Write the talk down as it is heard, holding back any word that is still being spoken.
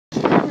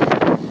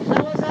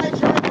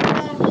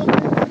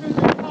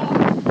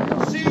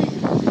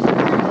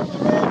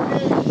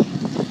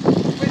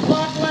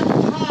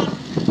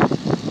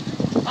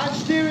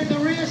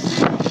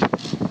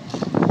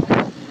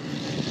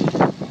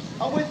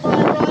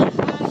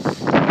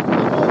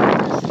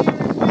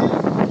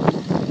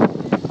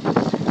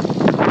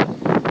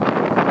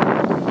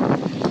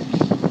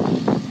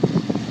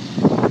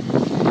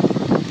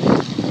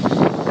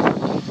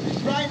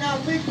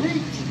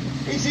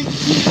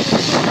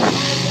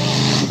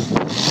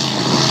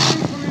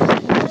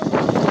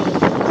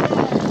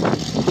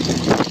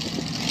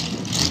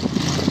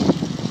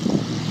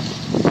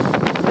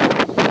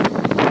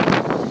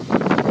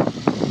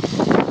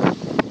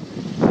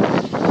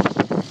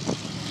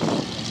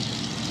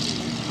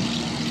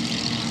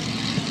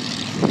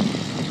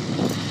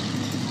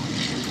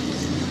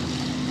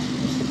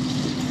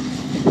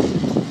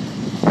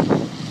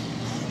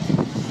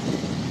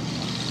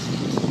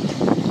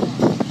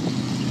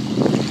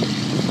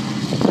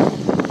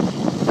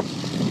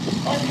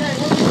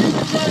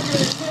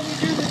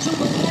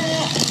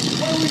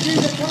we do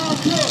the car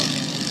cut,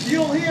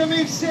 you'll hear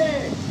me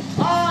say,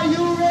 "Are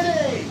you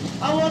ready?"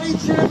 I want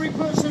each and every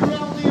person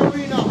around the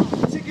arena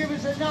to give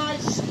us a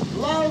nice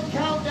loud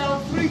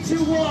countdown. 3,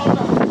 2, 1.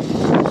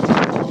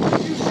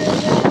 When you say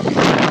one,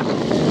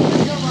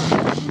 come on.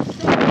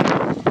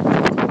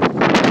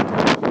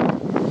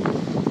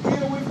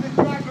 Here with the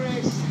drag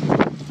race.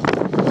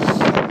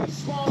 Very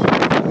small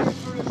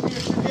for us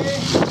here today.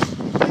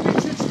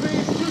 Limited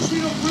space, just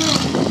enough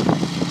room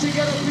to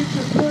get up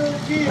into third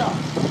gear.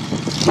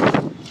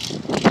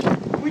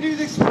 We do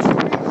this for 2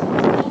 reasons.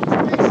 One, to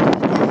make sure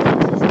the gearbox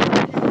is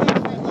working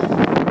perfectly,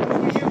 as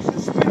we use the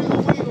spin of the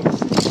wheels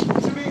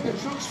to make the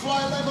trucks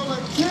fly level.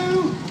 And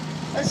 2,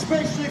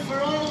 especially for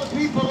all the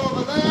people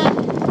over there,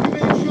 we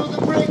make sure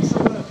the brakes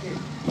are working.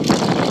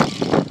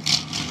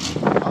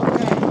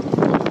 Okay.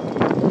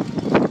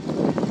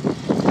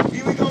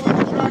 Here we go with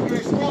the drag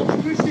race.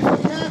 Watch Christopher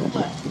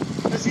carefully,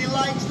 as he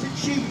likes to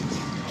cheat.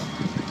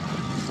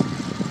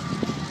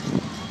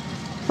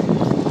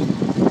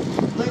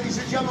 Ladies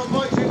and gentlemen,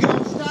 boys and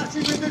girls,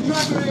 starting with the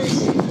drag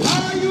race.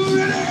 Are you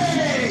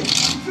ready?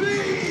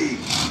 3,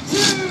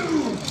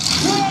 2,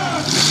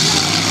 1.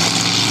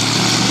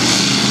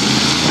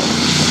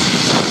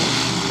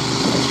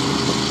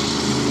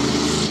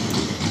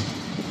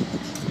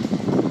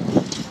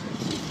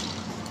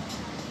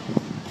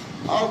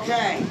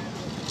 Okay.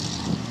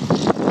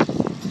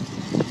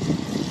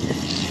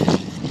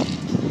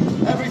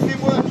 Everything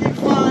working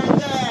fine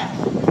there.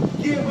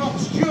 Gearbox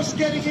just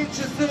getting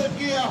into third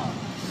gear.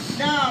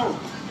 Now,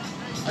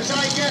 as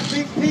I get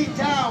Big Pete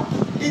down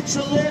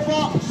into low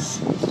box,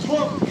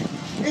 plunk,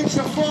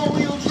 into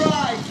 4-wheel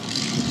drive.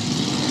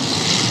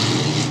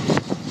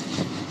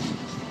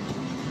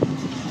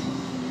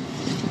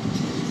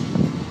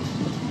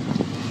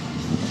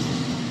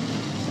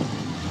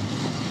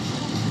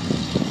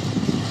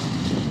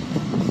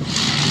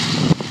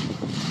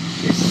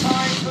 It's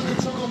time for the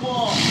tug of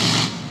war.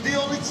 The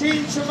only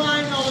team, to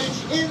my knowledge,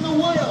 in the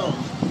world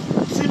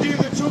to do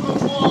the tug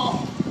of war.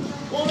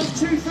 One of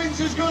 2 things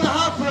is going to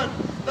happen.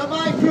 The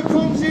micro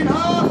comes in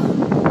half,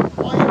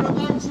 or you're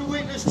about to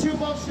witness 2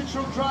 monster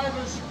truck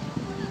drivers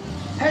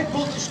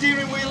headbutt the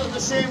steering wheel at the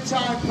same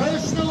time.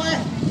 Personally,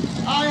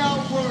 I am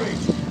worried.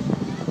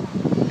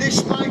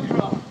 This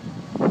micro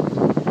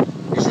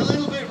is a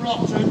little bit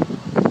rotten,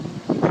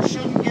 but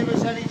shouldn't give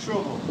us any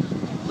trouble.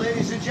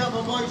 Ladies and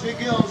gentlemen, boys and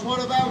girls, what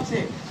about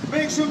it?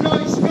 Make some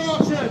noise,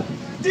 Scorton.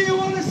 Do you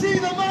want to see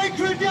the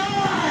micro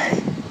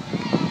die?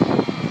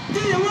 Do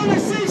you want to